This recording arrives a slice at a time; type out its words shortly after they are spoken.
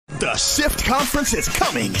The Shift Conference is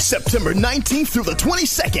coming September 19th through the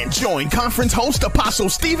 22nd. Join conference host Apostle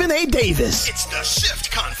Stephen A. Davis. It's the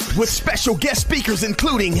Shift Conference with special guest speakers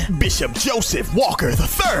including Bishop Joseph Walker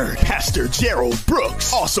III, Pastor Gerald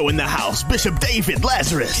Brooks. Also in the house, Bishop David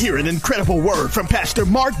Lazarus. Hear an incredible word from Pastor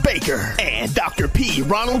Mark Baker and Dr. P.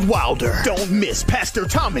 Ronald Wilder. Don't miss Pastor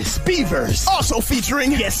Thomas Beavers. Also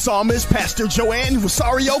featuring guest psalmist Pastor Joanne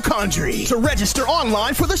Rosario Condry. To register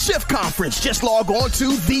online for the Shift Conference, just log on to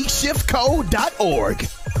theshiftco.org.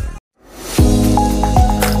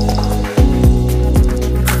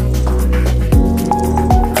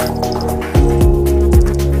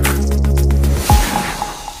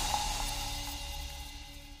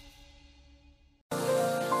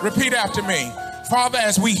 Repeat after me. Father,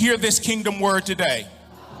 as we hear this kingdom word today,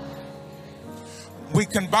 we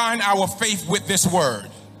combine our faith with this word.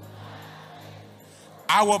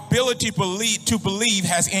 Our ability to believe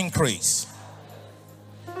has increased.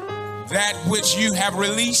 That which you have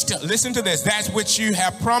released, listen to this, that which you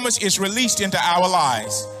have promised is released into our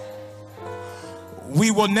lives. We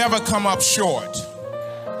will never come up short.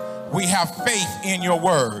 We have faith in your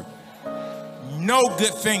word. No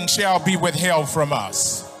good thing shall be withheld from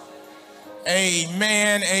us.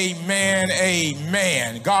 Amen, amen,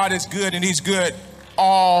 amen. God is good and he's good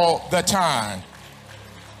all the time.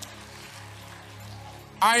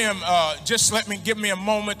 I am, give me a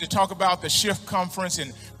moment to talk about the Shift Conference,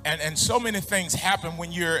 and so many things happen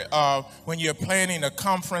when you're planning a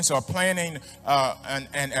conference or planning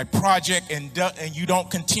a project and you don't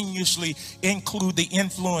continuously include the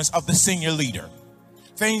influence of the senior leader.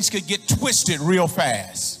 Things could get twisted real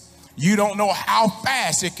fast. You don't know how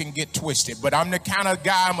fast it can get twisted, but I'm the kind of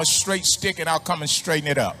guy, I'm a straight stick and I'll come and straighten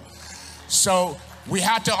it up. So we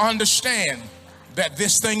have to understand that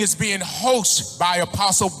this thing is being hosted by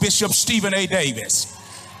Apostle Bishop Stephen A. Davis.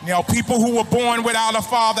 You know, people who were born without a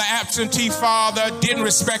father, absentee father, didn't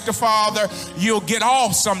respect a father, you'll get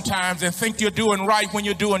off sometimes and think you're doing right when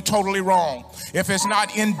you're doing totally wrong. If it's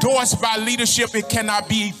not endorsed by leadership, it cannot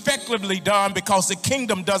be effectively done because the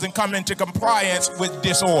kingdom doesn't come into compliance with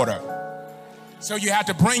disorder. So you have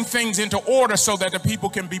to bring things into order so that the people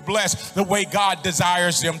can be blessed the way God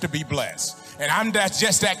desires them to be blessed. And I'm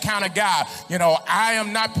just that kind of guy. You know, I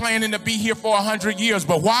am not planning to be here for 100 years,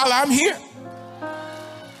 but while I'm here,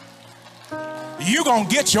 you're going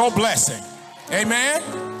to get your blessing. Amen.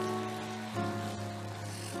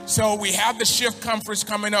 So we have the Shift Conference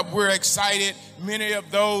coming up. We're excited. Many of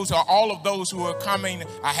those, or all of those who are coming,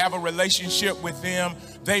 I have a relationship with them.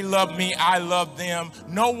 They love me. I love them.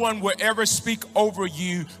 No one will ever speak over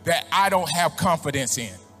you that I don't have confidence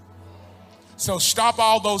in. So stop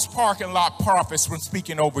all those parking lot prophets from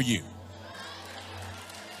speaking over you.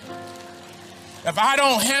 If I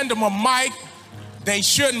don't hand them a mic, they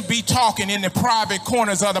shouldn't be talking in the private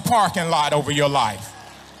corners of the parking lot over your life.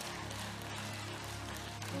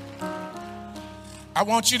 I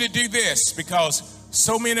want you to do this because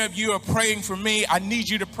so many of you are praying for me. I need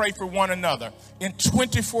you to pray for one another. In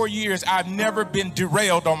 24 years, I've never been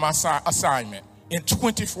derailed on my assignment. In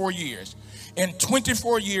 24 years. In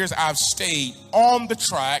 24 years, I've stayed on the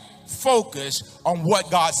track, focused on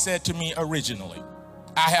what God said to me originally.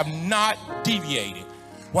 I have not deviated.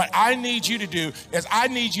 What I need you to do is I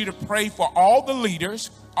need you to pray for all the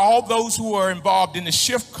leaders, all those who are involved in the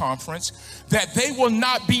Shift Conference, that they will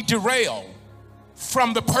not be derailed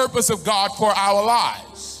from the purpose of God for our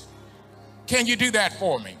lives. Can you do that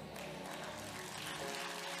for me?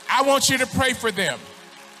 I want you to pray for them.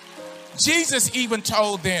 Jesus even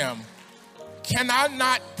told them, can I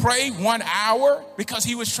not pray 1 hour? Because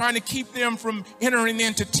he was trying to keep them from entering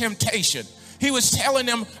into temptation. He was telling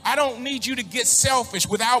them, I don't need you to get selfish.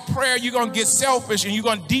 Without prayer, you're going to get selfish and you're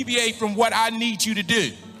going to deviate from what I need you to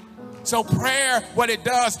do. So prayer, what it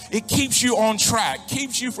does, it keeps you on track,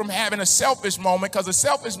 keeps you from having a selfish moment, because a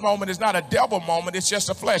selfish moment is not a devil moment, it's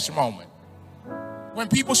just a flesh moment. When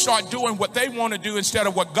people start doing what they want to do instead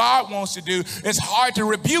of what God wants to do, it's hard to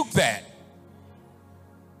rebuke that.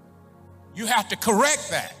 You have to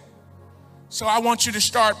correct that. So I want you to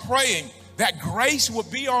start praying that grace will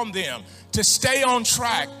be on them to stay on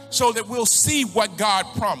track so that we'll see what God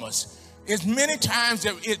promised. As many times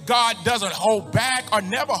that God doesn't hold back or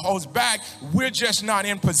never holds back, we're just not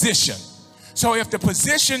in position. So if the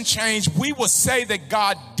position changed, we will say that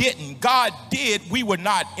God didn't. God did, we were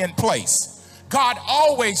not in place. God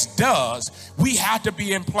always does. We have to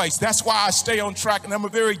be in place. That's why I stay on track, and I'm a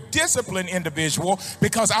very disciplined individual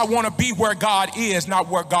because I want to be where God is, not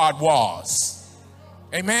where God was.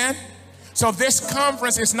 Amen? So this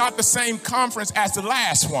conference is not the same conference as the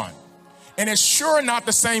last one. And it's sure not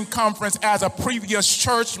the same conference as a previous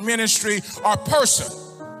church, ministry, or person.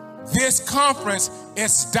 this conference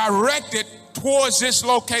is directed towards this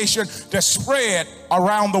location to spread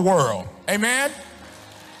around the world. Amen?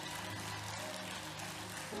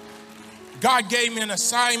 God gave me an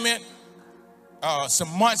assignment some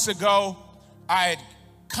months ago. I had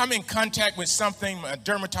come in contact with something. A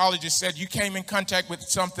dermatologist said, you came in contact with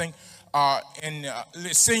something and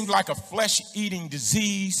it seemed like a flesh-eating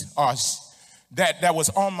disease that was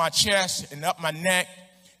on my chest and up my neck.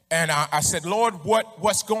 And I said, Lord,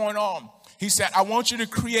 what's going on? He said, I want you to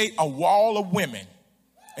create a wall of women.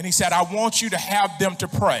 And he said, I want you to have them to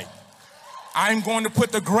pray. I'm going to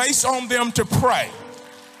put the grace on them to pray.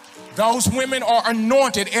 Those women are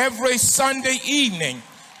anointed every Sunday evening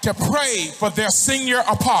to pray for their senior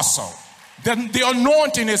apostle. The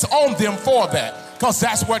anointing is on them for that, because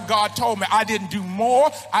that's what God told me. I didn't do more,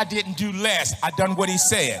 I didn't do less. I done what he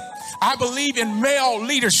said. I believe in male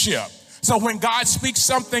leadership. So when God speaks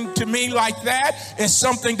something to me like that, it's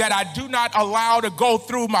something that I do not allow to go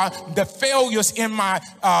through the failures in my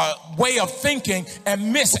way of thinking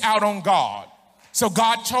and miss out on God. So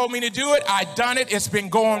God told me to do it. I done it. It's been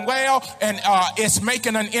going well, and it's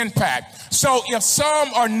making an impact. So if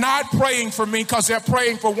some are not praying for me because they're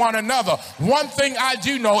praying for one another, one thing I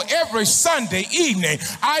do know, every Sunday evening,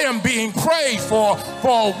 I am being prayed for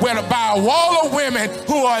by a wall of women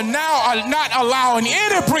who are now not allowing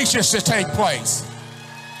any preachers to take place.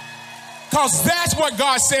 Because that's what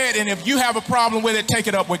God said, and if you have a problem with it, take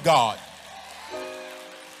it up with God.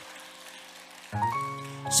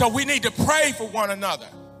 So we need to pray for one another.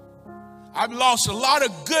 I've lost a lot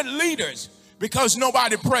of good leaders because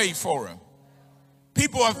nobody prayed for them.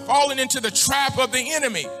 People have fallen into the trap of the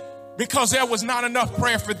enemy because there was not enough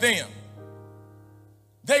prayer for them.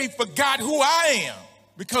 They forgot who I am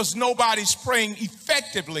because nobody's praying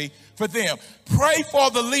effectively for them. Pray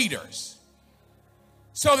for the leaders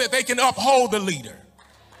so that they can uphold the leader.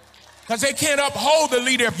 Because they can't uphold the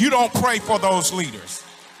leader if you don't pray for those leaders.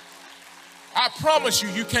 I promise you,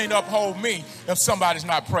 you can't uphold me if somebody's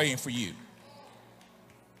not praying for you.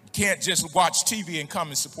 You can't just watch TV and come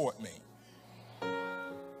and support me.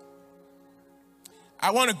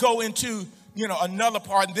 I want to go into, another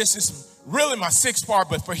part, and this is really my sixth part,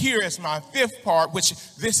 but for here is my fifth part, which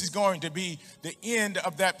this is going to be the end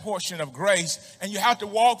of that portion of grace. And you have to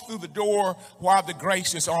walk through the door while the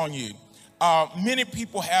grace is on you. Many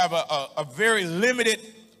people have a very limited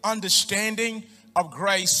understanding of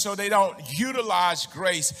grace, so they don't utilize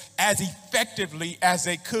grace as effectively as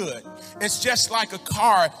they could. It's just like a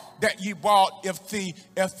car that you bought. If the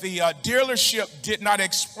dealership did not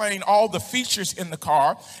explain all the features in the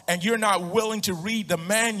car and you're not willing to read the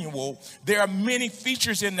manual, there are many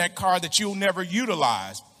features in that car that you'll never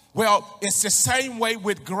utilize. Well, it's the same way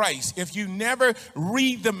with grace. If you never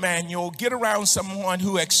read the manual, get around someone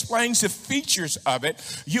who explains the features of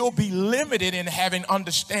it, you'll be limited in having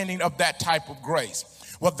understanding of that type of grace.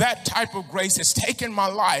 Well, that type of grace has taken my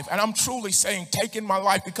life, and I'm truly saying taken my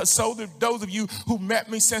life, because those of you who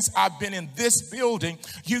met me since I've been in this building,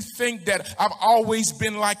 you think that I've always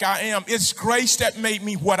been like I am. It's grace that made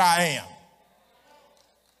me what I am.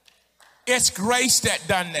 It's grace that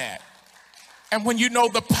done that. And when you know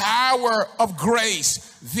the power of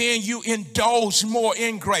grace, then you indulge more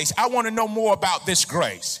in grace. I want to know more about this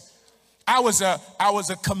grace. I was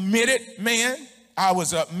a committed man. I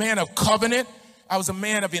was a man of covenant. I was a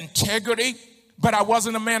man of integrity, but I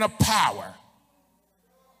wasn't a man of power.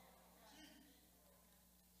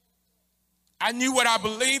 I knew what I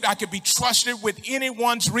believed. I could be trusted with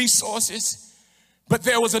anyone's resources, but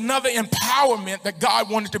there was another empowerment that God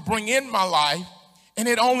wanted to bring in my life. And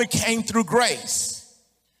it only came through grace.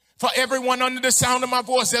 For everyone under the sound of my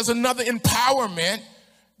voice, there's another empowerment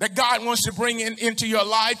that God wants to bring into your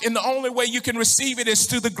life. And the only way you can receive it is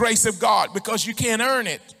through the grace of God, because you can't earn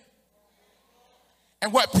it.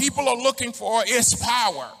 And what people are looking for is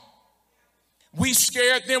power. We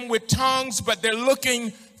scared them with tongues, but they're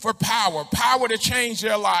looking for power. Power to change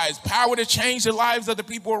their lives. Power to change the lives of the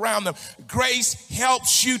people around them. Grace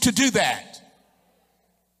helps you to do that.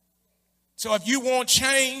 So if you want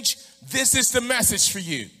change, this is the message for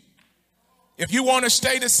you. If you want to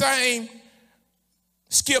stay the same,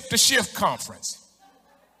 skip the Shift Conference.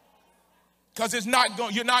 Because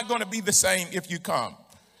you're not going to be the same if you come.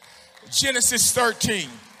 Genesis 13.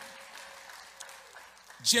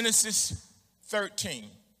 Genesis 13.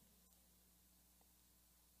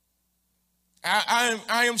 I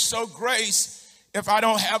am so grace. If I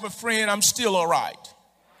don't have a friend, I'm still all right.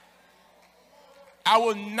 I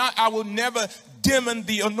will never dim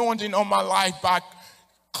the anointing on my life by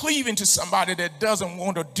cleaving to somebody that doesn't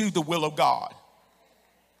want to do the will of God.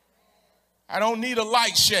 I don't need a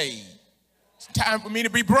light shade It's time for me to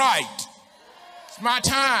be bright. It's my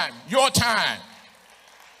time, your time.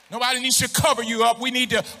 Nobody needs to cover you up. We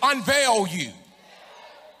need to unveil you.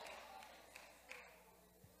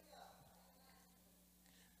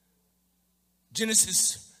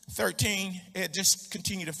 Genesis 13, just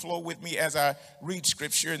continue to flow with me as I read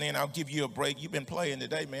scripture, and then I'll give you a break. You've been playing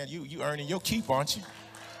today, man. You earning your keep, aren't you?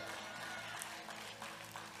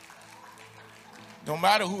 Don't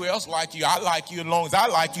matter who else like you. I like you as long as I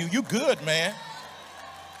like you. You good, man.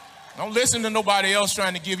 Don't listen to nobody else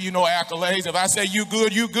trying to give you no accolades. If I say you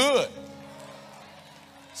good, you good.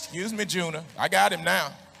 Excuse me, Juna. I got him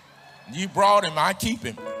now. You brought him, I keep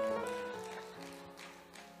him.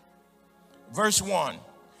 Verse 1,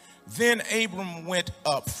 then Abram went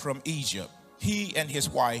up from Egypt, he and his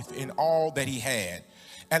wife and all that he had,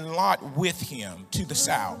 and Lot with him to the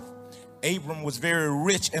south. Abram was very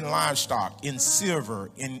rich in livestock, in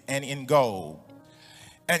silver, and in gold.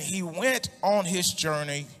 And he went on his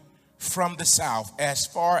journey from the south as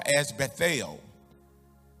far as Bethel,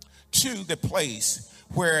 to the place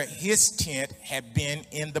where his tent had been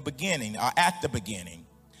in the beginning, or at the beginning,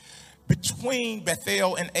 between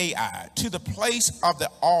Bethel and Ai, to the place of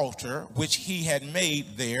the altar which he had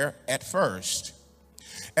made there at first.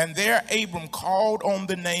 And there Abram called on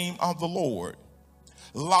the name of the Lord.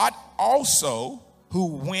 Lot also, who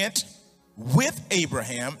went with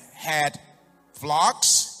Abraham, had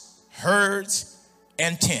flocks, herds,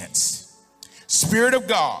 and tents. Spirit of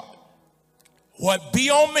God, what be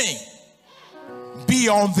on me, be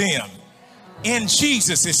on them. In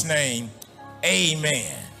Jesus' name,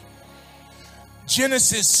 amen.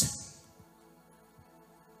 Genesis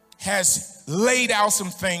has laid out some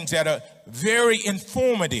things that are very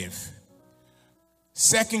informative.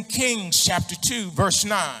 2 Kings chapter 2, verse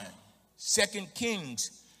 9. 2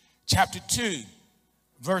 Kings chapter 2,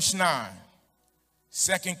 verse 9.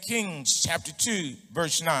 2 Kings chapter 2,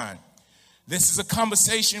 verse 9. This is a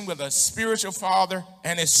conversation with a spiritual father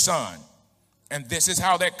and his son. And this is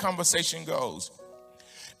how that conversation goes.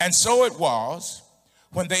 And so it was,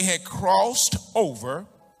 when they had crossed over,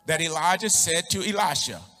 that Elijah said to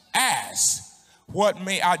Elisha, ask, what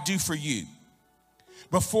may I do for you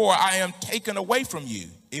before I am taken away from you?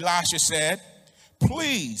 Elisha said,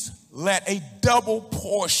 please let a double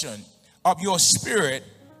portion of your spirit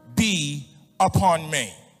be upon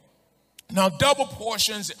me. Now, double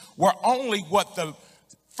portions were only what the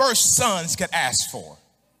first sons could ask for.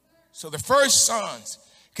 So the first sons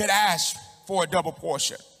could ask for a double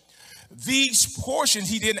portion. These portions,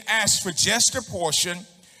 he didn't ask for just a portion.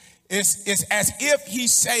 It's as if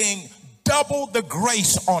he's saying, double the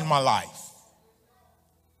grace on my life.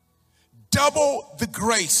 Double the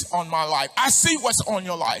grace on my life. I see what's on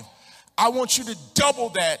your life. I want you to double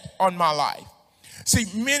that on my life. See,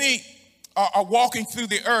 many are walking through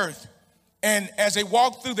the earth, and as they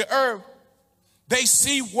walk through the earth, they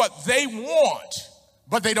see what they want,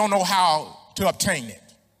 but they don't know how to obtain it.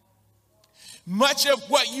 Much of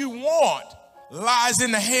what you want lies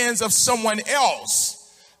in the hands of someone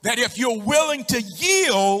else, that if you're willing to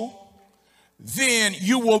yield, then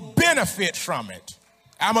you will benefit from it.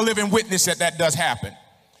 I'm a living witness that does happen.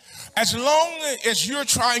 As long as you're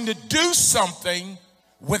trying to do something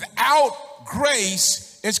without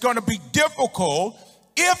grace, it's going to be difficult.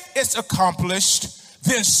 If it's accomplished,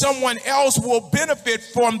 then someone else will benefit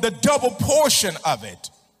from the double portion of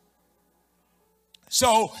it.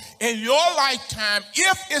 So in your lifetime,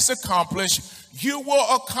 if it's accomplished, you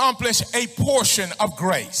will accomplish a portion of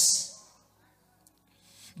grace.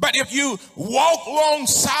 But if you walk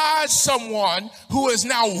alongside someone who is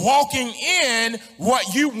now walking in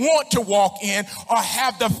what you want to walk in, or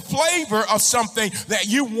have the flavor of something that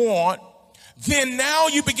you want, then now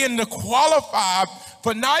you begin to qualify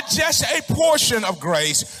for not just a portion of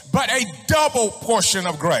grace, but a double portion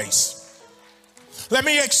of grace. Let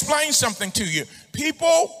me explain something to you.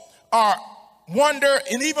 People wonder,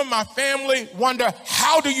 and even my family wonder,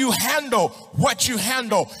 how do you handle what you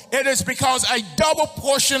handle? It is because a double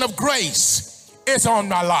portion of grace is on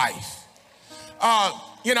my life.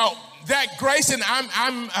 That grace, and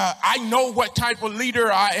I know what type of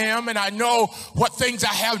leader I am, and I know what things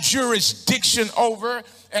I have jurisdiction over.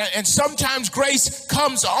 And sometimes grace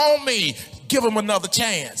comes on me. Give them another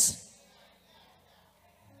chance.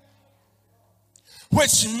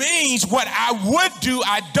 Which means what I would do,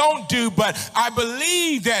 I don't do, but I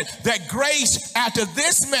believe that grace after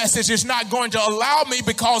this message is not going to allow me,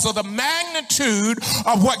 because of the magnitude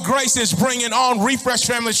of what grace is bringing on Refresh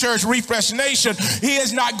Family Church, Refresh Nation. He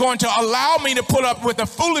is not going to allow me to put up with the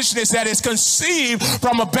foolishness that is conceived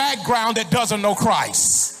from a background that doesn't know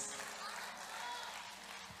Christ.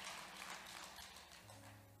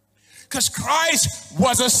 Because Christ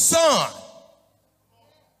was a son.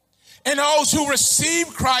 And those who receive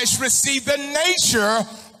Christ receive the nature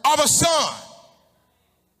of a son.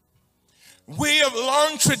 We have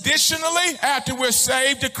learned traditionally after we're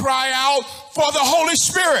saved to cry out for the Holy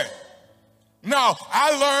Spirit. No,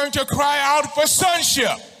 I learned to cry out for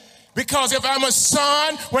sonship. Because if I'm a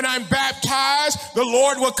son, when I'm baptized, the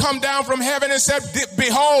Lord will come down from heaven and say,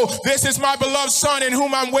 behold, this is my beloved son in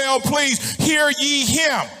whom I'm well pleased. Hear ye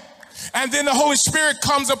him. And then the Holy Spirit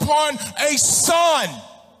comes upon a son,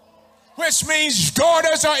 which means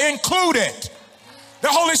daughters are included. The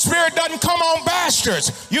Holy Spirit doesn't come on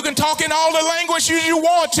bastards. You can talk in all the language you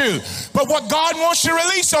want to, but what God wants to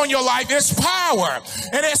release on your life is power,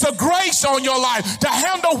 and it's a grace on your life to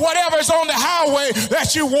handle whatever's on the highway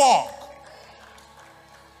that you walk.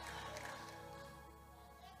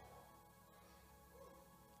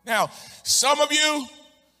 Now, some of you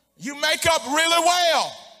make up really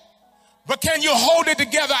well, but can you hold it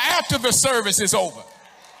together after the service is over?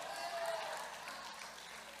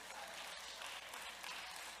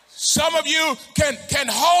 Some of you can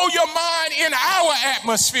hold your mind in our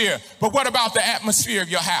atmosphere, but what about the atmosphere of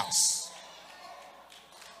your house?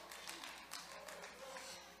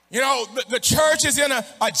 You know, the church is in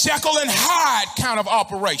a Jekyll and Hyde kind of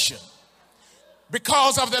operation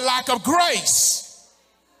because of the lack of grace.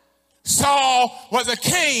 Saul was a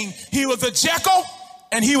king. He was a Jekyll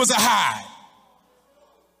and he was a Hyde.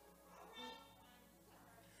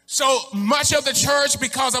 So much of the church,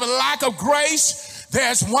 because of a lack of grace,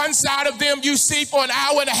 there's one side of them you see for an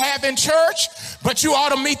hour and a half in church, but you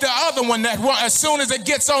ought to meet the other one as soon as it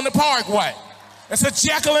gets on the parkway. It's a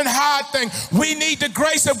Jekyll and Hyde thing. We need the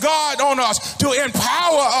grace of God on us to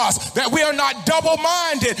empower us, that we are not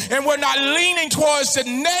double-minded and we're not leaning towards the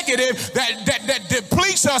negative that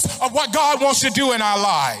depletes us of what God wants to do in our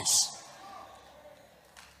lives.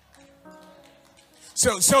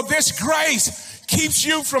 So this grace keeps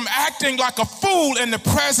you from acting like a fool in the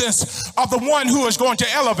presence of the one who is going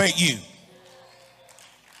to elevate you.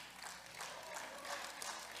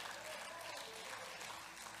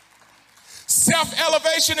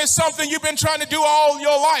 Self-elevation is something you've been trying to do all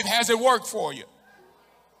your life. Has it worked for you?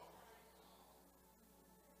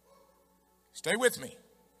 Stay with me.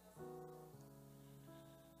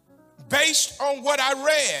 Based on what I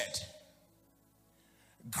read,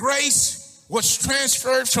 grace was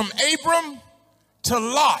transferred from Abram to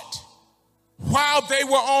Lot while they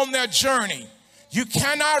were on their journey. You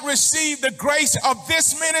cannot receive the grace of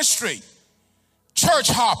this ministry, church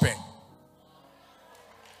hopping.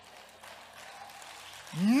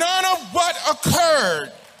 None of what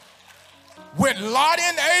occurred with Lot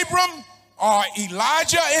and Abram or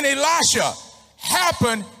Elijah and Elisha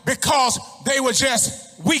happened because they were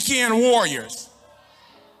just weekend warriors.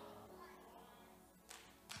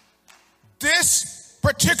 This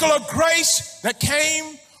particular grace that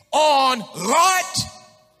came on Lot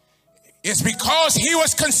is because he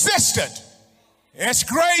was consistent. It's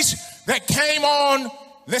grace that came on,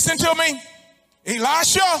 listen to me,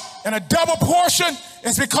 Elisha, and a double portion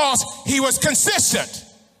is because he was consistent.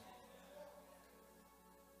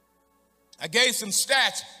 I gave some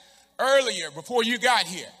stats earlier before you got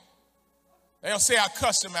here. They'll say I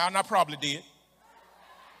cussed them out, and I probably did.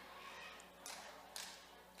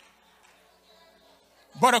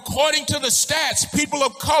 But according to the stats, people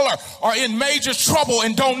of color are in major trouble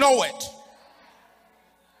and don't know it.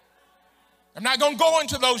 I'm not going to go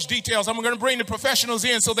into those details. I'm going to bring the professionals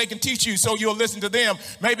in so they can teach you, so you'll listen to them.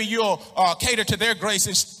 Maybe you'll cater to their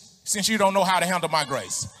graces since you don't know how to handle my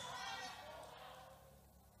grace.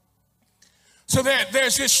 So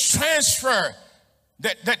there's this transfer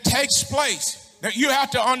that takes place that you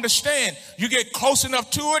have to understand. You get close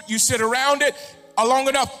enough to it, you sit around it long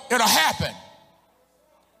enough, it'll happen.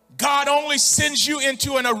 God only sends you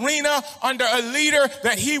into an arena under a leader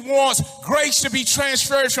that he wants grace to be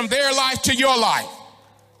transferred from their life to your life.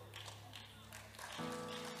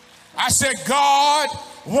 I said, God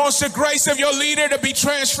wants the grace of your leader to be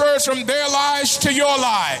transferred from their lives to your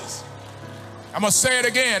lives. I'm going to say it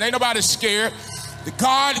again. Ain't nobody scared.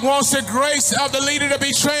 God wants the grace of the leader to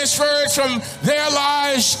be transferred from their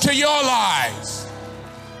lives to your lives.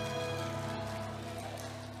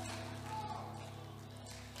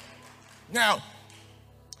 Now,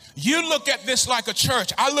 you look at this like a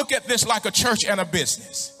church. I look at this like a church and a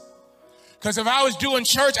business. Because if I was doing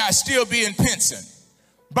church, I'd still be in Pinson.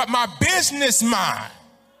 But my business mind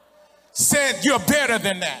said, you're better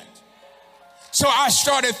than that. So I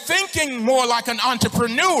started thinking more like an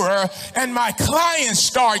entrepreneur, and my clients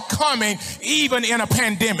started coming even in a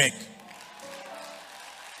pandemic.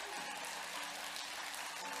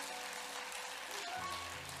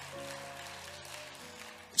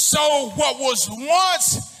 So what was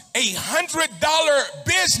once $100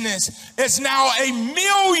 business is now a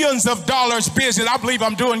millions of dollars business. I believe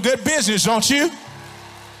I'm doing good business, don't you?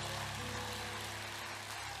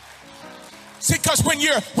 See, because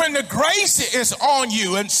when the grace is on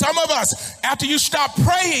you, and some of us, after you stop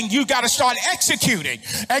praying, you got to start executing.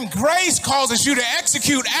 And grace causes you to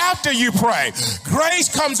execute after you pray.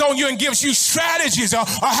 Grace comes on you and gives you strategies on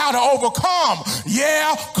how to overcome.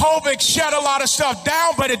 Yeah, COVID shut a lot of stuff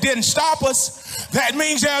down, but it didn't stop us. That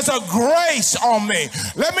means there's a grace on me.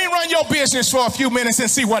 Let me run your business for a few minutes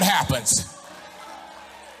and see what happens.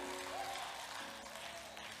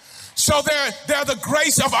 So they're the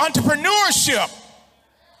grace of entrepreneurship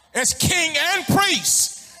as king and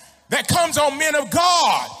priest that comes on men of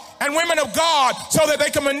God and women of God so that they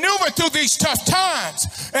can maneuver through these tough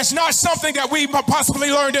times. It's not something that we possibly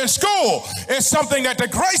learned in school. It's something that the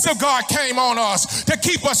grace of God came on us to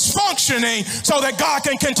keep us functioning so that God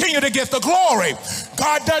can continue to get the glory.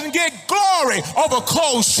 God doesn't get glory over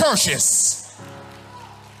closed churches.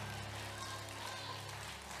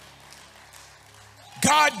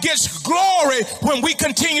 God gets glory when we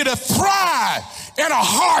continue to thrive in a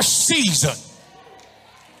harsh season.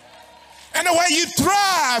 And the way you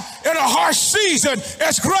thrive in a harsh season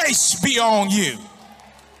is grace be on you.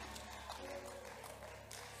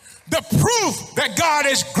 The proof that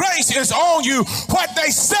God's grace is on you, what they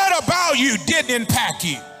said about you didn't impact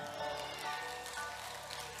you.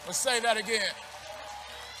 Let's say that again.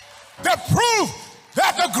 The proof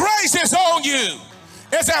that the grace is on you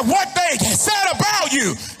is that what they said about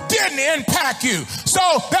you didn't impact you. So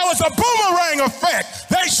there was a boomerang effect.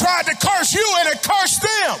 They tried to curse you and it cursed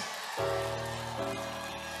them.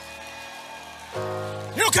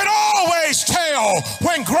 You can always tell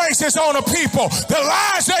when grace is on a people. The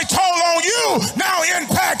lies they told on you now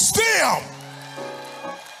impacts them.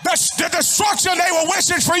 The destruction they were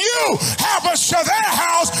wishing for you happens to their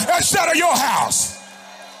house instead of your house.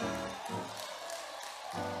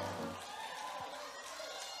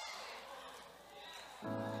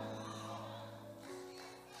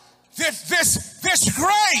 This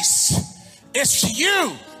grace is to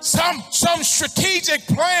you. Some strategic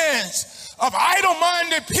plans of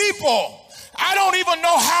idle-minded people. I don't even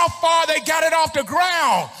know how far they got it off the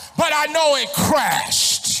ground, but I know it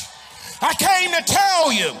crashed. I came to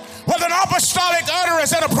tell you, with an apostolic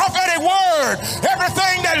utterance and a prophetic word,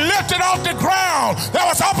 everything that lifted off the ground that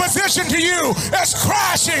was opposition to you is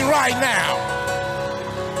crashing right now.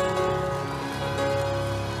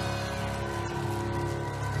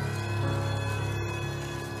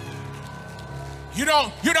 You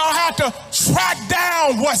don't have to track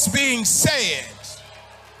down what's being said.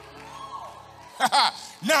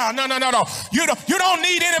 No. You don't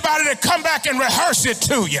need anybody to come back and rehearse it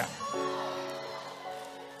to you.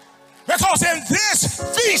 Because in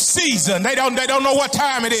this feast season, they don't know what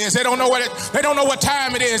time it is. They don't know what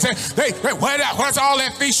time it is. What's all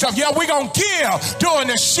that feast stuff? Yeah, we're gonna give during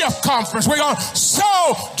the shift conference. We're gonna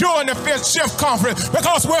sow during the fifth shift conference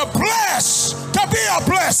because we're blessed to be a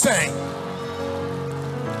blessing.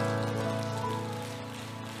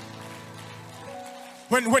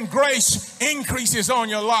 When grace increases on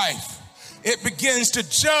your life, it begins to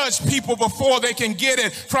judge people before they can get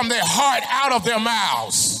it from their heart out of their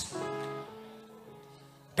mouths.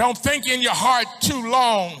 Don't think in your heart too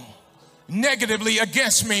long negatively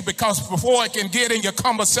against me, because before it can get in your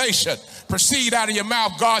conversation, proceed out of your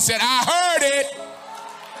mouth, God said, I heard it.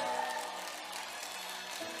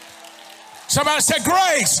 Somebody said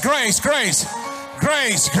grace, grace, grace.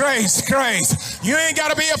 Grace, grace, grace. You ain't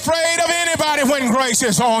got to be afraid of anybody when grace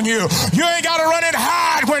is on you. You ain't got to run and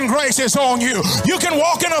hide when grace is on you. You can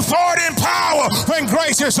walk in authority and power when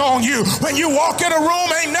grace is on you. When you walk in a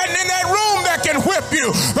room, ain't nothing in that room that can whip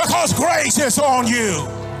you because grace is on you.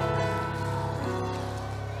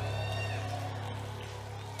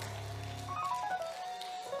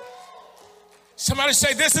 Somebody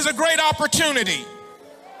say, this is a great opportunity.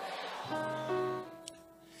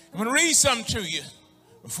 I'm going to read something to you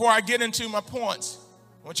before I get into my points.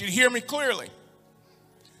 I want you to hear me clearly.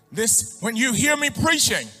 When you hear me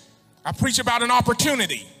preaching, I preach about an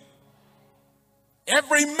opportunity.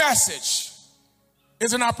 Every message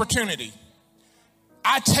is an opportunity.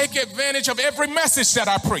 I take advantage of every message that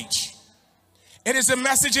I preach. It is the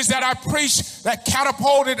messages that I preach that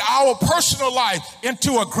catapulted our personal life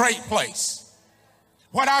into a great place.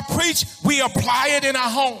 What I preach, we apply it in our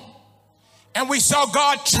home. And we saw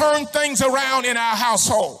God turn things around in our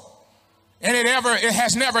household. And it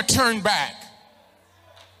has never turned back.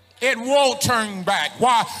 It won't turn back.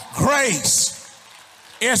 Why? Grace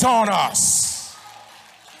is on us.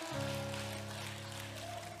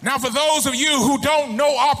 Now, for those of you who don't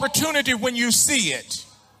know opportunity when you see it,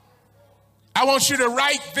 I want you to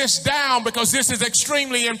write this down because this is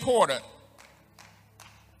extremely important.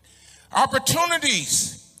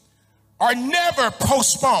 Opportunities are never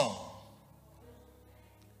postponed.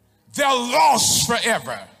 They're lost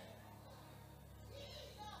forever.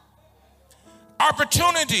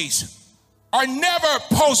 Opportunities are never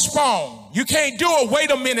postponed. You can't do a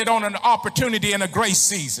wait a minute on an opportunity in a grace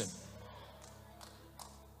season.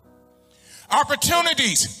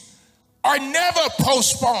 Opportunities are never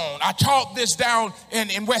postponed. I taught this down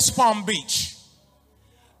in West Palm Beach.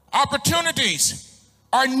 Opportunities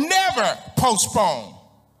are never postponed.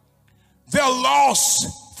 They're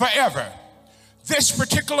lost forever. This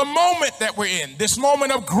particular moment that we're in, this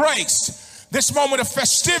moment of grace, this moment of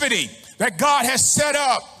festivity that God has set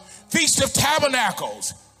up, Feast of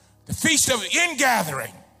Tabernacles, the Feast of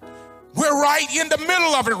Ingathering, we're right in the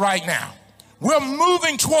middle of it right now. We're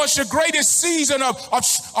moving towards the greatest season of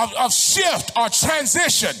shift or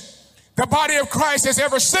transition the body of Christ has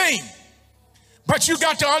ever seen. But you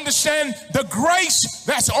got to understand the grace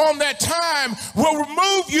that's on that time will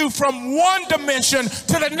remove you from one dimension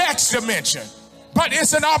to the next dimension. But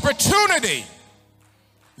it's an opportunity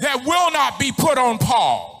that will not be put on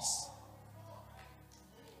pause.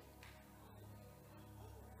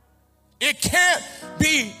 It can't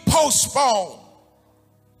be postponed.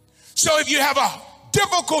 So if you have a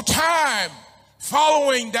difficult time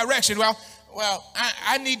following direction, well,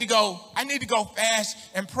 I need to go fast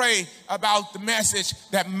and pray about the message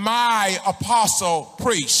that my apostle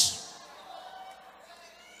preached.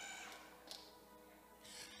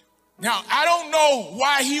 Now, I don't know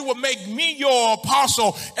why he would make me your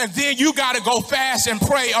apostle and then you got to go fast and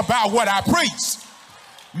pray about what I preach.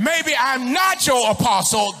 Maybe I'm not your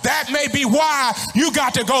apostle. That may be why you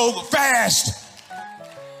got to go fast.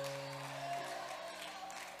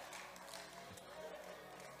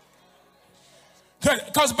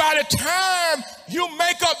 Because by the time you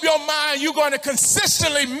make up your mind, you're going to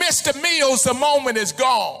consistently miss the meals. The moment is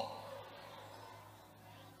gone.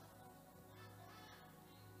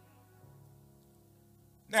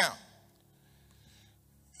 Now,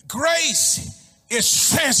 grace is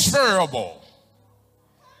transferable.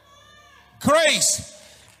 Grace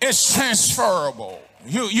is transferable.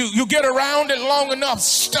 You get around it long enough,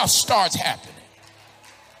 stuff starts happening.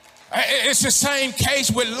 It's the same case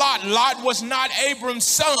with Lot. Lot was not Abram's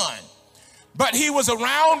son, but he was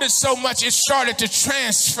around it so much it started to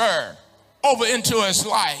transfer over into his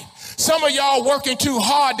life. Some of y'all working too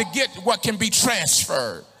hard to get what can be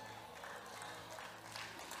transferred.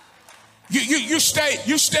 You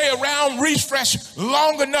stay around Refresh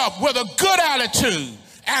long enough with a good attitude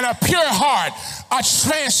and a pure heart, a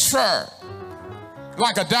transfer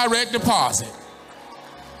like a direct deposit.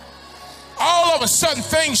 All of a sudden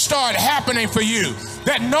things start happening for you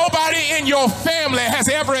that nobody in your family has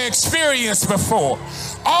ever experienced before.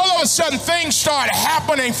 All of a sudden things start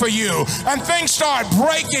happening for you and things start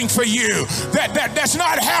breaking for you that's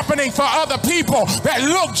not happening for other people that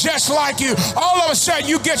look just like you. All of a sudden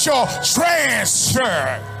you get your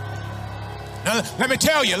transfer. Now, let me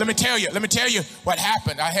tell you what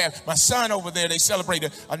happened. I have my son over there. They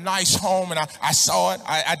celebrated a nice home, and I saw it.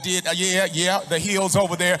 I did. The hills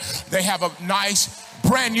over there. They have a nice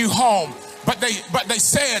brand new home. But they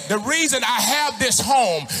said the reason I have this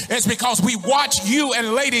home is because we watched you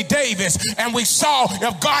and Lady Davis, and we saw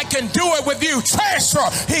if God can do it with you, transfer,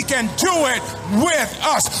 he can do it with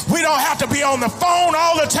us. We don't have to be on the phone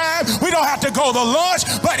all the time. We don't have to go to lunch.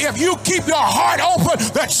 But if you keep your heart open,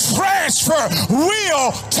 the transfer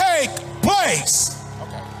will take place.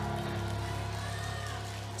 Okay.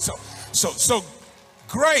 So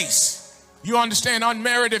grace, you understand,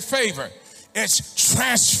 unmerited favor. It's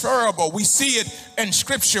transferable. We see it in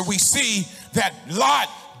Scripture. We see that Lot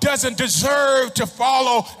doesn't deserve to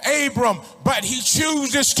follow Abram, but he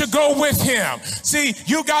chooses to go with him. See,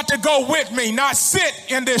 you got to go with me, not sit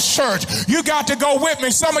in this church. You got to go with me.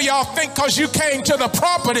 Some of y'all think because you came to the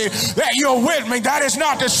property that you're with me. That is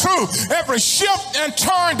not the truth. Every shift and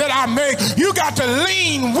turn that I make, you got to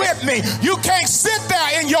lean with me. You can't sit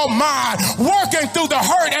there in your mind working through the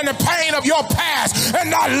hurt and the pain of your past and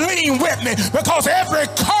not lean with me, because every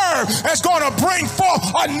curve is going to bring forth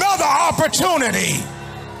another opportunity.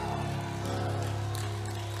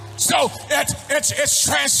 So it's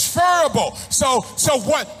transferable. So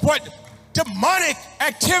what demonic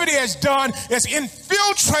activity has done is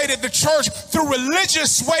infiltrated the church through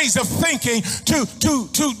religious ways of thinking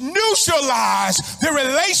to neutralize the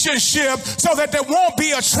relationship so that there won't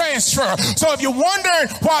be a transfer. So if you're wondering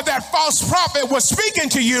why that false prophet was speaking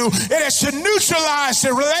to you, it is to neutralize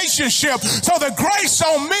the relationship so the grace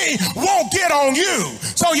on me won't get on you.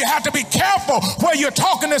 So you have to be careful where you're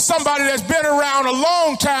talking to somebody that's been around a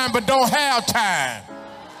long time but don't have time.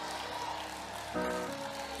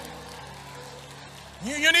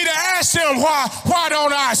 You need to ask them, why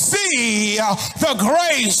don't I see the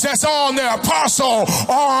grace that's on the apostle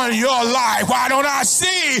on your life? Why don't I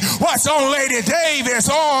see what's on Lady Davis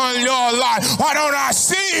on your life? Why don't I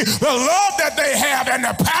see the love that they have and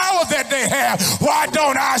the power that they have? Why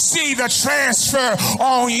don't I see the transfer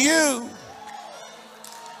on you?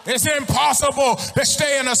 It's impossible to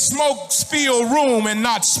stay in a smoke-filled room and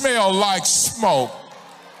not smell like smoke.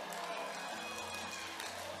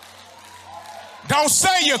 Don't say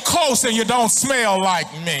you're close and you don't smell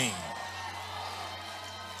like me.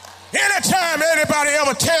 Anytime anybody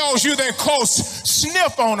ever tells you they're close,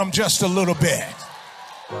 sniff on them just a little bit.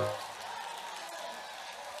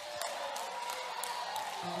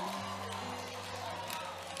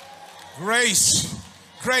 Grace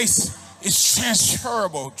is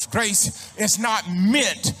transferable. Grace is not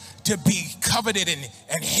meant to be coveted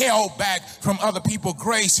and held back from other people.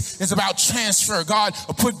 Grace is about transfer. God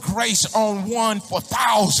put grace on one for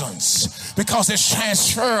thousands because it's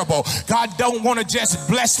transferable. God don't want to just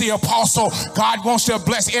bless the apostle. God wants to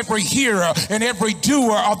bless every hearer and every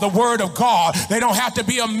doer of the word of God. They don't have to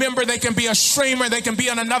be a member. They can be a streamer. They can be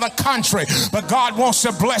in another country. But God wants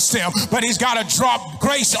to bless them. But he's got to drop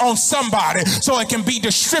grace on somebody so it can be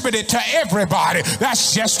distributed to everybody.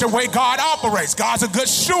 That's just the way God operates. God's a good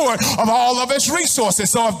steward of all of its resources.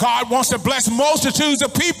 So if God wants to bless multitudes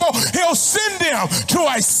of people, he'll send them to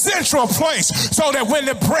a central place so that when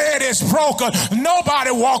the bread is broken,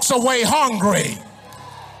 nobody walks away hungry.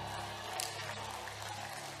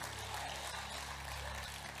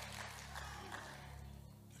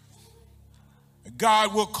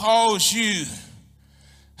 God will cause you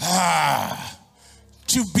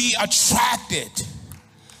to be attracted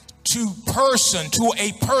to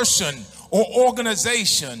a person or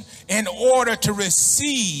organization in order to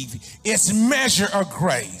receive its measure of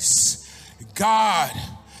grace. God,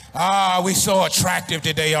 we're so attractive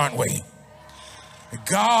today, aren't we?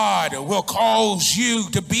 God will cause you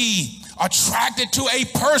to be attracted to a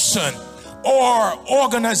person or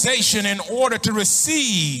organization in order to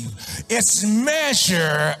receive its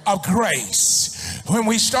measure of grace. When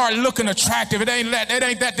we start looking attractive, it ain't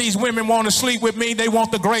that these women want to sleep with me. They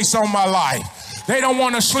want the grace on my life. They don't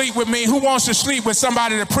want to sleep with me. Who wants to sleep with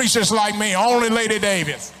somebody that preaches like me? Only Lady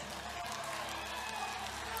Davis.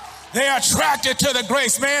 They're attracted to the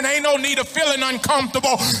grace. Man, ain't no need of feeling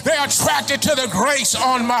uncomfortable. They're attracted to the grace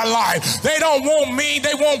on my life. They don't want me.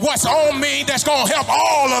 They want what's on me that's going to help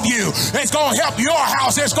all of you. It's going to help your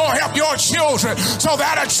house. It's going to help your children. So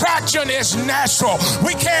that attraction is natural.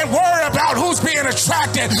 We can't worry about who's being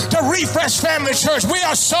attracted to Refresh Family Church. We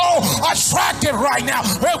are so attractive right now.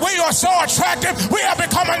 We are so attractive. We have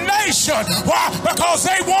become a nation. Why? Because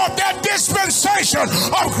they want that dispensation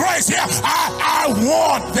of grace. Yeah, I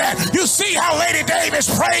want that. You see how Lady Davis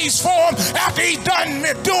prays for him after he's done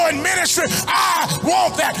doing ministry? I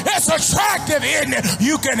want that. It's attractive, isn't it?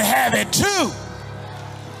 You can have it too.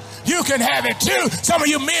 You can have it too. Some of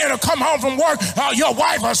you men will come home from work, your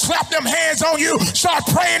wife will slap them hands on you, start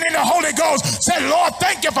praying in the Holy Ghost, say, Lord,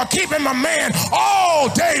 thank you for keeping my man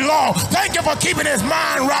all day long. Thank you for keeping his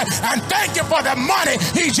mind right. And thank you for the money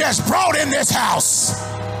he just brought in this house.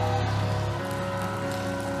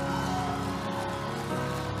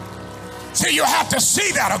 See, you have to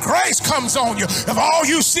see that a grace comes on you. If all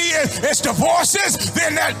you see is divorces,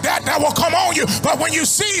 then that will come on you. But when you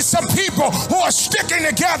see some people who are sticking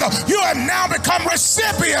together, you have now become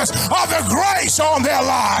recipients of the grace on their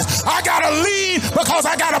lives. I got to leave because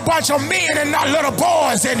I got a bunch of men and not little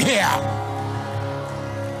boys in here.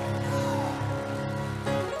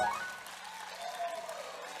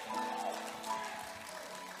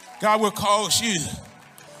 God will cause you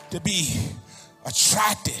to be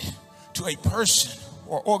attracted to a person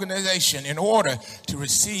or organization in order to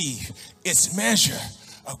receive its measure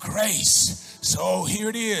of grace. So here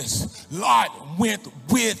it is. Lot went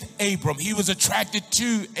with Abram. He was attracted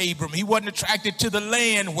to Abram. He wasn't attracted to the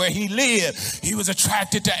land where he lived. He was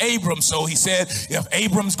attracted to Abram. So he said, if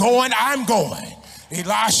Abram's going, I'm going.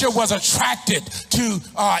 Elisha was attracted to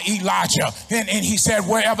Elijah. And he said,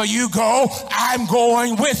 wherever you go, I'm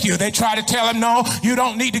going with you. They tried to tell him, no, you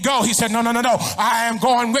don't need to go. He said, no. I am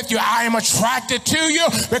going with you. I am attracted to you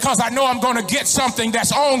because I know I'm going to get something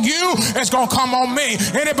that's on you. It's going to come on me.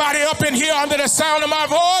 Anybody up in here under the sound of my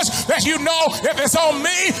voice that you know if it's on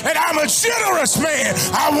me and I'm a generous man,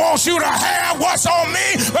 I want you to have what's on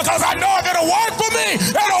me because I know if it'll work for me,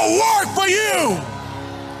 it'll work for you.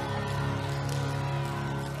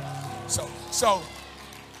 So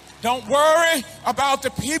don't worry about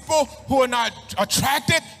the people who are not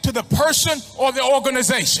attracted to the person or the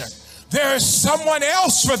organization. There is someone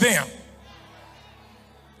else for them.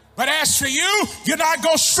 But as for you, you're not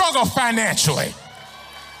going to struggle financially.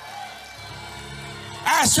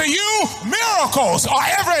 As for you, miracles are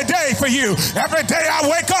every day for you. Every day I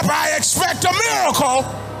wake up, I expect a miracle.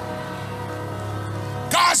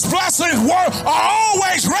 God's blessings are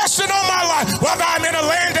always resting on my life. Whether I'm in a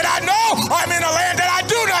land that I know or I'm in a land that I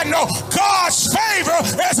do not know, God's favor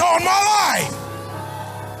is on my life.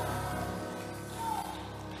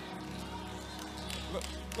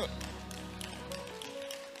 Look.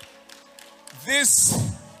 This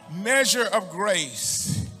measure of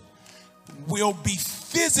grace will be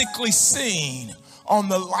physically seen on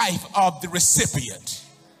the life of the recipient,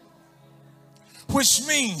 which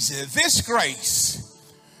means that this grace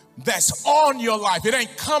that's on your life, it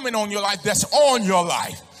ain't coming on your life, that's on your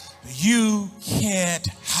life, you can't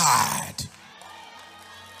hide.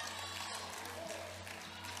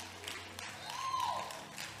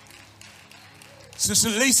 Sister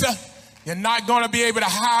Lisa, you're not going to be able to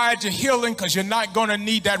hide your healing because you're not going to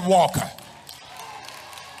need that walker.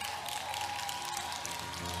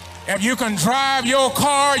 If you can drive your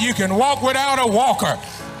car, you can walk without a walker.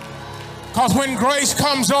 Because when grace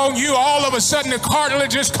comes on you, all of a sudden the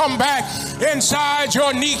cartilages come back inside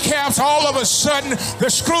your kneecaps. All of a sudden the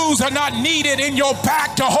screws are not needed in your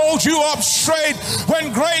back to hold you up straight.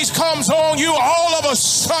 When grace comes on you, all of a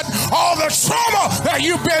sudden all the trauma that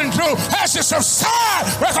you've been through has to subside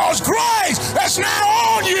because grace is now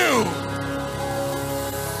on you.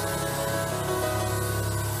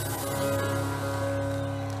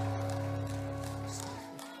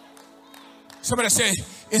 Somebody say,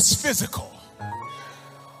 it's physical.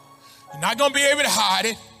 You're not going to be able to hide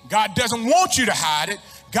it. God doesn't want you to hide it.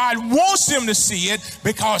 God wants them to see it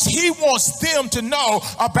because he wants them to know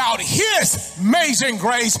about his amazing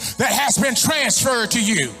grace that has been transferred to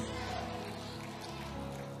you.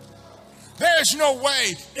 There's no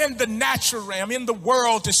way in the natural realm, in the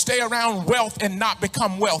world, to stay around wealth and not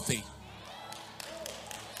become wealthy.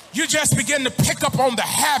 You just begin to pick up on the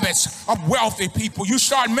habits of wealthy people. You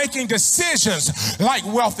start making decisions like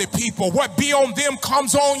wealthy people. What be on them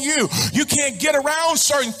comes on you. You can't get around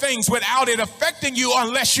certain things without it affecting you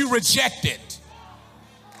unless you reject it.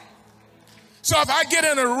 So if I get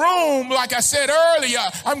in a room, like I said earlier,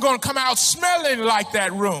 I'm going to come out smelling like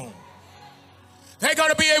that room. They're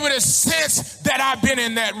going to be able to sense that I've been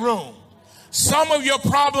in that room. Some of your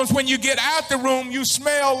problems, when you get out the room, you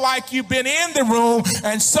smell like you've been in the room,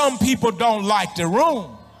 and some people don't like the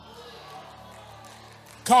room.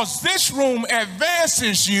 Because this room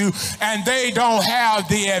advances you, and they don't have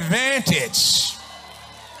the advantage.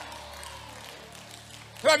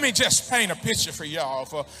 Let me just paint a picture for y'all,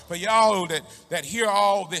 for y'all that hear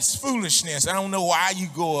all this foolishness. I don't know why you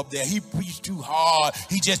go up there. He preached too hard.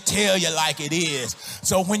 He just tell you like it is.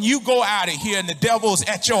 So when you go out of here and the devil's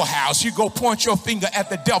at your house, you go point your finger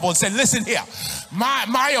at the devil and say, listen here,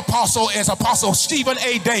 my apostle is Apostle Stephen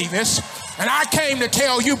A. Davis, and I came to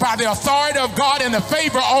tell you by the authority of God and the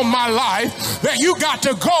favor on my life that you got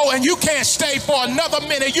to go and you can't stay for another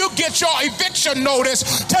minute. You get your eviction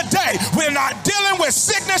notice today. We're not dealing with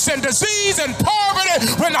sickness and disease and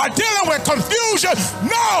poverty. We're not dealing with confusion.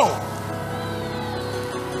 No.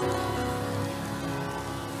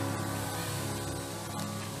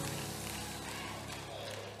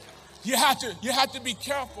 You have to be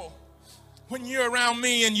careful when you're around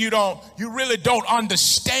me and you really don't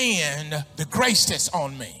understand the grace that's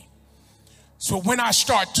on me. So when I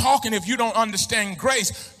start talking, if you don't understand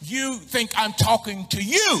grace, you think I'm talking to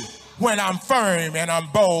you when I'm firm and I'm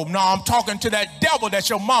bold. No, I'm talking to that devil that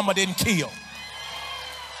your mama didn't kill.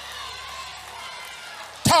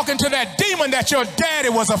 Talking to that demon that your daddy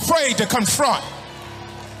was afraid to confront.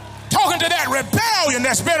 Talking to that rebellion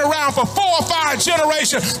that's been around for 4 or 5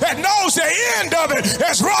 generations that knows the end of it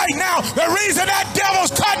is right now. The reason that devil's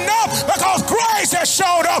cutting up because grace has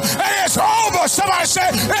showed up and it's over. Somebody say,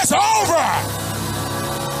 it's over.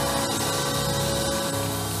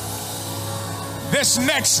 This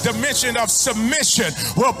next dimension of submission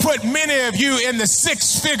will put many of you in the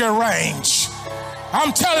 6-figure range.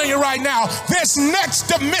 I'm telling you right now, this next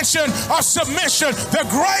dimension of submission, the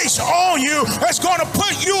grace on you is going to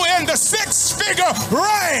put you in the 6-figure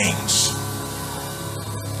range.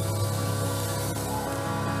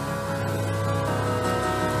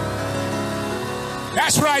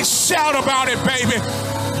 That's right, shout about it, baby.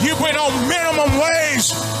 You've been on minimum wage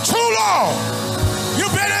too long.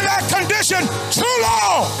 You've been in that condition too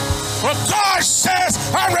long. But God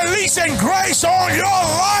says, I'm releasing grace on your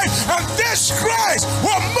life, and this grace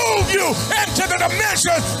will move you into the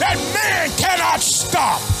dimension that man cannot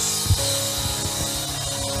stop.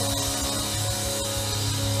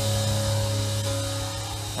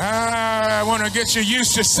 I want to get you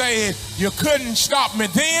used to saying, you couldn't stop me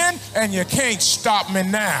then, and you can't stop me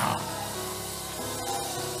now.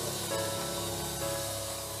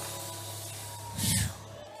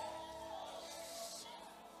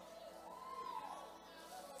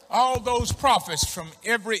 All those prophets from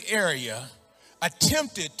every area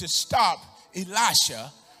attempted to stop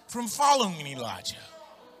Elisha from following Elijah.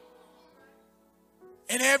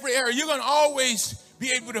 In every area, you're going to always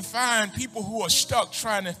be able to find people who are stuck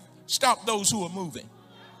trying to stop those who are moving.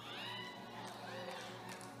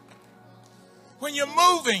 When you're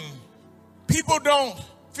moving, people don't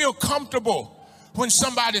feel comfortable when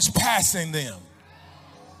somebody's passing them.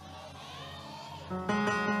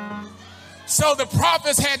 So the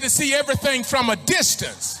prophets had to see everything from a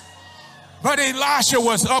distance, but Elisha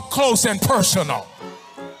was up close and personal.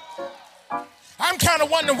 I'm kind of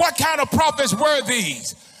wondering, what kind of prophets were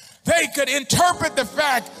these? They could interpret the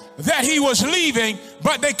fact that he was leaving,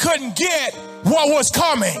 but they couldn't get what was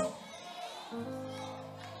coming.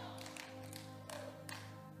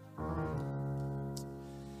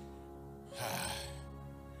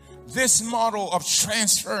 This model of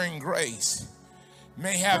transferring grace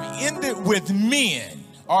may have ended with men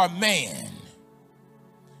or man,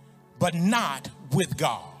 but not with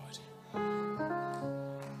God.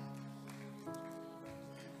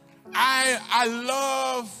 I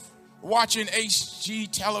love watching HG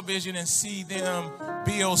television and see them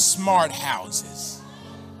build smart houses.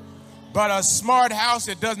 But a smart house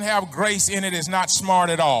that doesn't have grace in it is not smart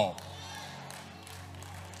at all.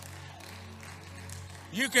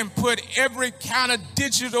 You can put every kind of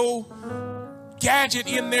digital gadget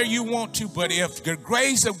in there you want to, but if the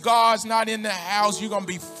grace of God's not in the house, you're going to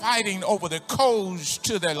be fighting over the codes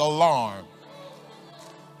to the alarm.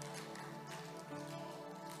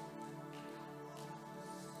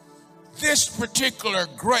 This particular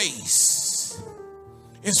grace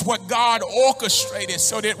is what God orchestrated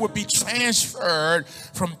so that it would be transferred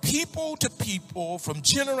from people to people, from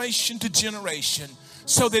generation to generation,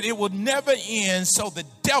 so that it would never end, so the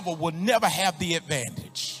devil will never have the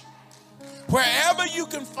advantage. Wherever you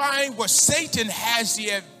can find where Satan has the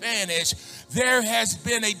advantage, there has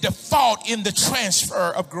been a default in the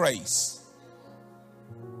transfer of grace.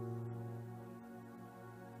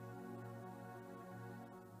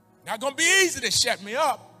 Not going to be easy to shut me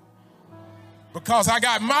up, because I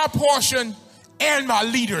got my portion and my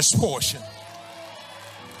leader's portion.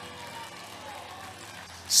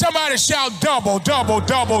 Somebody shout double, double,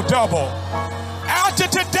 double, double. After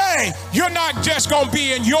today, you're not just going to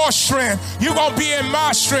be in your strength. You're going to be in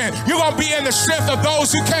my strength. You're going to be in the strength of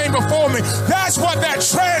those who came before me. That's what that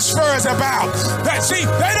transfer is about. See,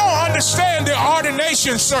 they don't understand the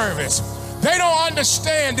ordination service. They don't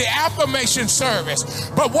understand the affirmation service.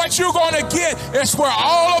 But what you're going to get is where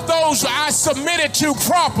all of those I submitted to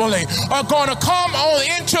properly are going to come on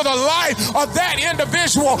into the life of that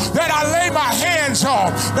individual that I lay my hands on.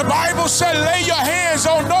 The Bible said, lay your hands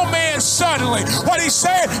on no man suddenly. What he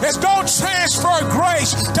said is, don't transfer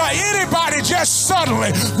grace to anybody just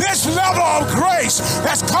suddenly. This level of grace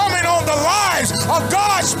that's coming on the lives of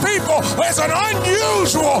God's people is an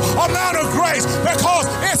unusual amount of grace, because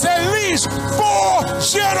it's at least 4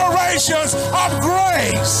 generations of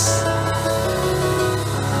grace.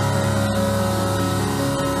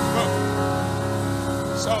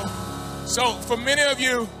 So for many of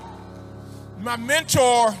you, my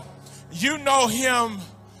mentor, you know him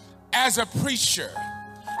as a preacher.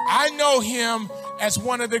 I know him as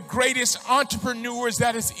one of the greatest entrepreneurs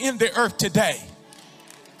that is in the earth today.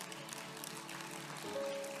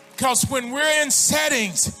 Because when we're in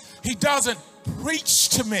settings, he doesn't preach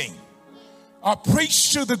to me or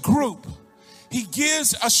preach to the group. He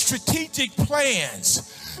gives us strategic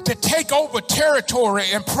plans to take over territory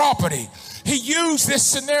and property. He used this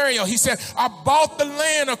scenario. He said, I bought the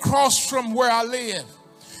land across from where I live.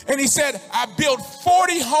 And he said, I built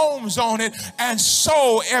 40 homes on it and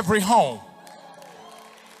sold every home.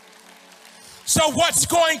 So what's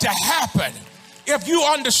going to happen if you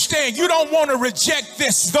understand, you don't want to reject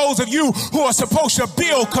this. Those of you who are supposed to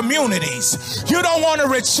build communities, you don't want to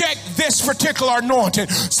reject this particular anointing.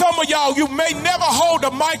 Some of y'all, you may never hold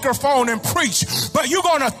a microphone and preach, but you're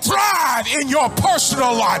going to thrive in your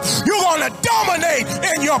personal life. You're going to dominate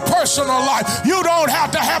in your personal life. You don't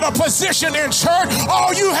have to have a position in church.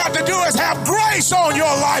 All you have to do is have grace on your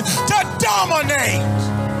life to dominate.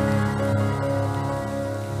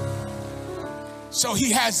 So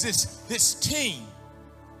he has this team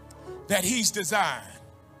that he's designed.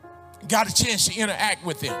 Got a chance to interact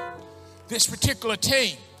with them. This particular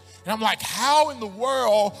team. And I'm like, how in the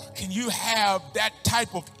world can you have that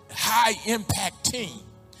type of high impact team?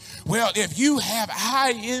 Well, if you have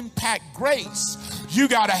high impact grace, you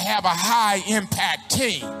got to have a high impact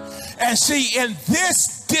team. And see, in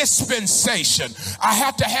this dispensation, I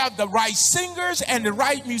have to have the right singers and the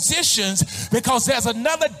right musicians, because there's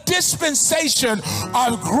another dispensation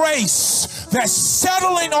of grace that's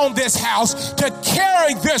settling on this house to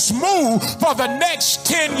carry this move for the next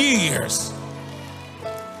 10 years.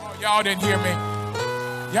 Oh, y'all didn't hear me.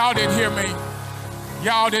 Y'all didn't hear me.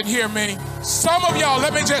 Y'all didn't hear me. Some of y'all,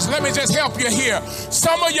 let me just help you here.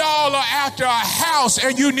 Some of y'all are after a house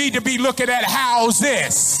and you need to be looking at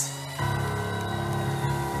houses.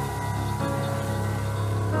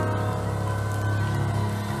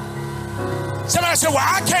 Somebody said, well,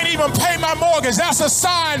 I can't even pay my mortgage. That's a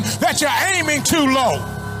sign that you're aiming too low.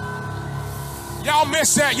 Y'all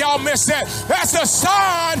miss that. Y'all miss that. That's a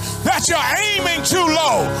sign that you're aiming too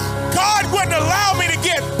low. God wouldn't allow me to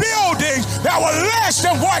get buildings that were less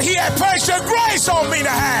than what he had placed the grace on me to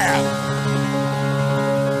have.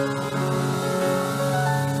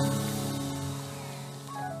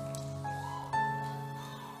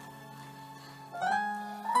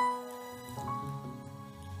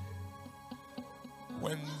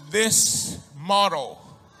 When this model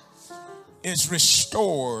is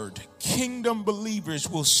restored, kingdom believers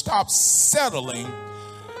will stop settling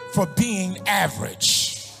for being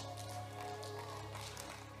average.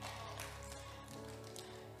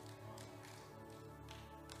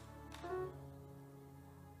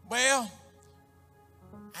 Well,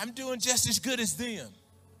 I'm doing just as good as them.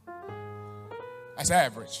 That's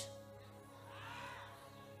average.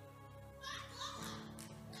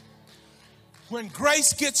 When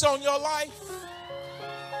grace gets on your life,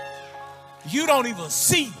 you don't even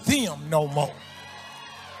see them no more.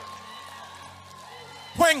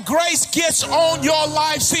 When grace gets on your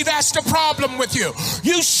life, see, that's the problem with you.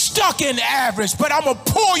 You stuck in average, but I'm going to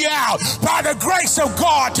pull you out by the grace of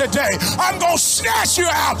God today. I'm going to snatch you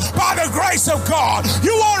out by the grace of God.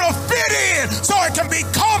 You want to fit in so it can be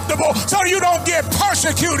comfortable, so you don't get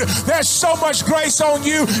persecuted. There's so much grace on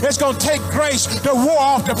you, it's going to take grace to war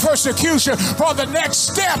off the persecution for the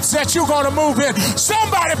next steps that you're going to move in.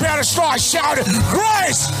 Somebody better start shouting,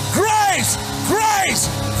 grace, grace, grace,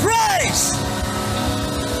 grace.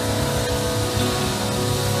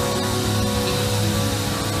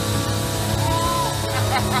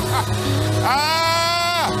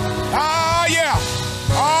 Yeah.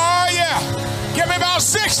 Oh, yeah. Give me about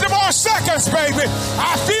 60 more seconds, baby.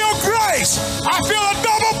 I feel grace. I feel a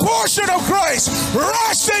double portion of grace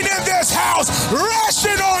resting in this house,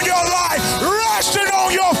 resting on your life, resting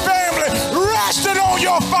on your family, resting on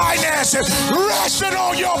your finances, resting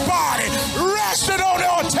on your body, resting on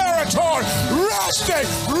your territory, resting,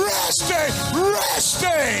 resting,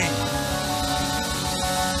 resting.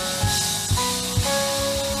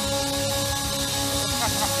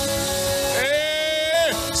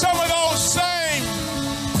 Some of those same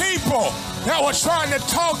people that were trying to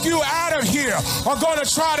talk you out of here are going to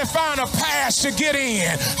try to find a pass to get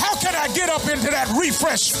in. How can I get up into that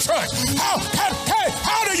refresh church? How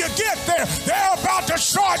do you get there? They're about to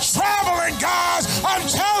start traveling, guys. I'm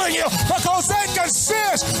telling you, because they can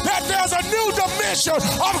sense that there's a new dimension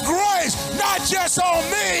of grace, not just on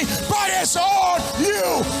me, but it's on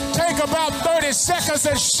you. Take about 30 seconds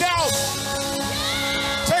and shout.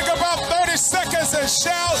 Take about 30 seconds and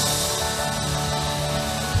shout.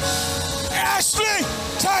 Ashley,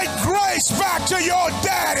 take grace back to your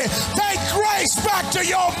daddy. Take grace back to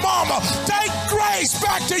your mama. Take grace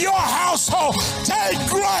back to your household. Take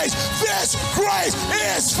grace. This grace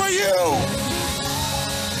is for you.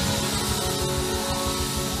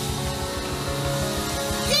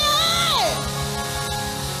 Yeah!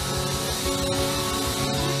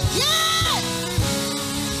 Yeah!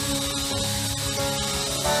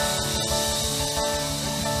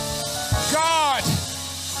 God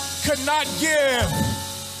could not give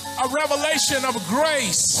a revelation of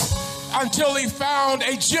grace until he found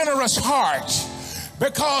a generous heart.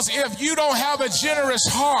 Because if you don't have a generous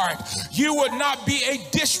heart, you would not be a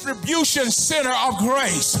distribution center of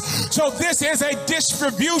grace. So this is a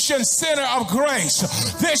distribution center of grace.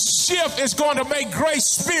 This shift is going to make grace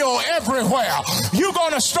spill everywhere. You're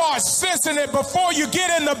going to start sensing it before you get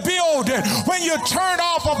in the building. When you turn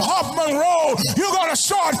off of Huffman Road, you're going to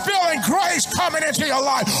start feeling grace coming into your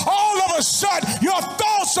life. All of a sudden, your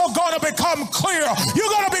thoughts are going to become clear. You're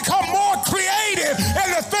going to become more creative in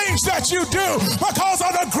the things that you do because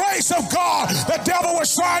of the grace of God. The devil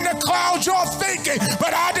was trying to cloud your thinking,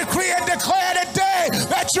 but I decree and declare today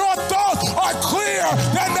that your thoughts are clearer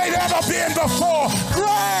than they've ever been before.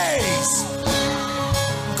 Grace.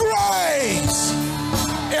 Grace.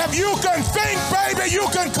 If you can think, baby, you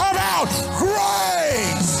can come out.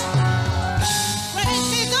 Grace.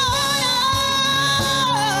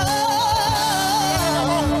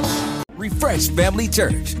 Refresh Family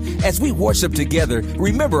Church. As we worship together,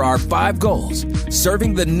 remember our 5 goals: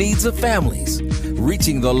 serving the needs of families,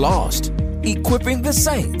 reaching the lost, equipping the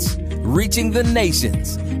saints, reaching the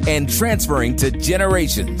nations, and transferring to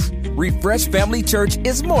generations. Refresh Family Church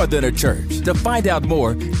is more than a church. To find out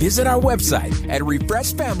more, visit our website at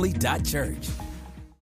refreshfamily.church.